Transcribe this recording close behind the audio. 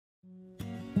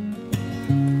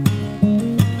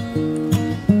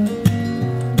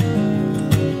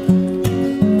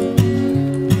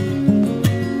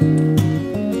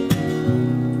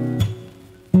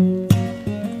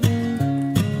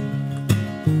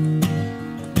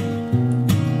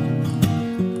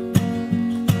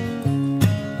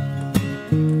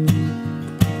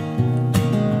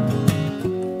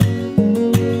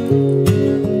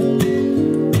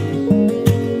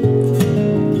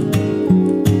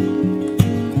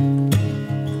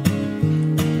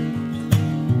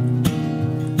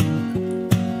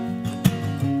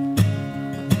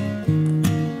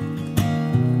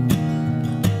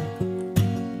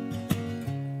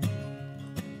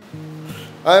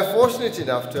I am fortunate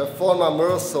enough to have found my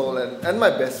moral soul and my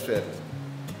best friend.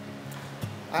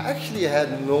 I actually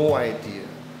had no idea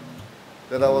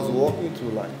that I was walking through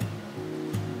life,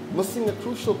 missing a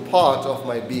crucial part of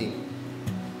my being.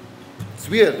 It's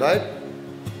weird, right?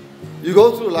 You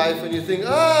go through life and you think,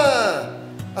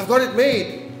 I've got it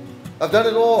made. I've done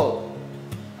it all.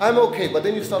 I'm okay. But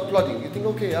then you start plotting. You think,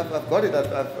 okay, I've got it.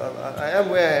 I am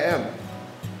where I am.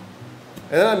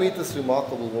 And then I meet this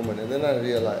remarkable woman, and then I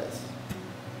realize,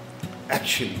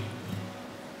 actually,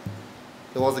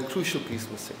 there was a crucial piece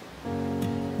missing.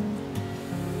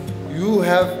 You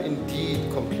have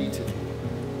indeed completed me.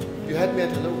 You had me at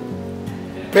hello.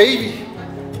 Baby!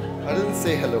 I didn't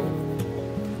say hello.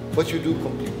 But you do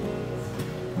complete me.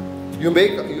 You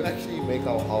actually make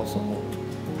our house a home.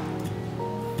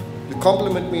 You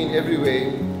compliment me in every way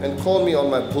and call me on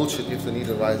my bullshit if the need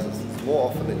arises. It's more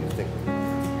often than you think.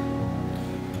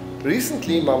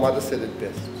 Recently, my mother said it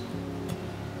best,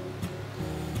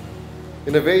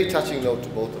 in a very touching note to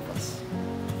both of us.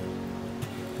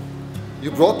 You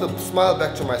brought the smile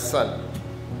back to my son,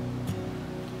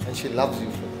 and she loves you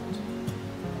for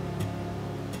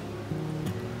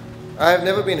that. I have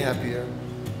never been happier,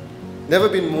 never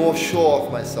been more sure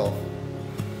of myself,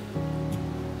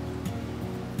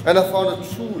 and I found a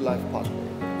true life partner.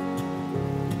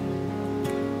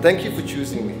 Thank you for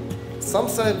choosing me.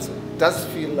 Sometimes it does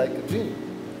feel like a dream.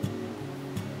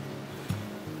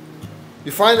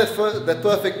 You find that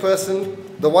perfect person,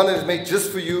 the one that is made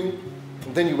just for you,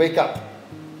 and then you wake up.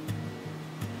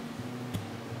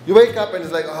 You wake up and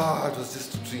it's like, it was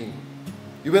just a dream.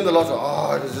 You win the lotto,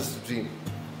 it was just a dream.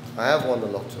 I have won the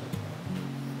lotto.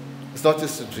 It's not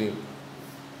just a dream.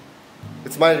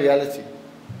 It's my reality.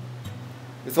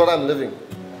 It's what I'm living.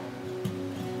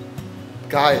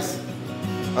 Guys,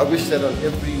 I wish that on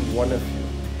every one of you,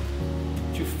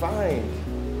 that you find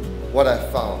what I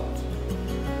found.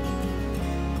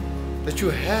 That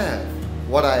you have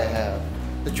what I have.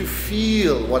 That you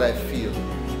feel what I feel.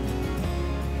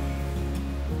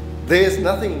 There is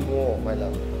nothing more, my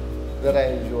love, that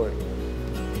I enjoy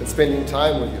than spending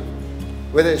time with you.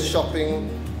 Whether it's shopping,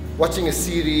 watching a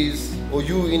series, or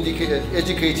you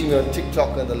educating on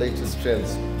TikTok and the latest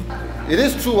trends. It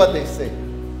is true what they say.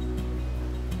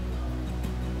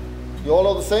 You all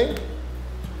know the saying?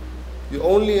 You're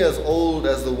only as old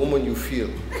as the woman you feel.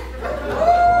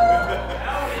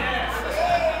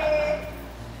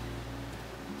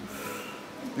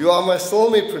 You are my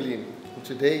soulmate, Praleen. And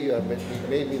today you have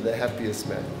made me the happiest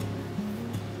man.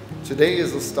 Today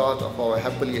is the start of our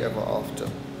happily ever after.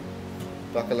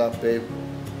 Buckle up, babe.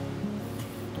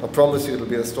 I promise you it'll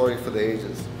be a story for the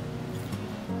ages.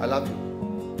 I love you.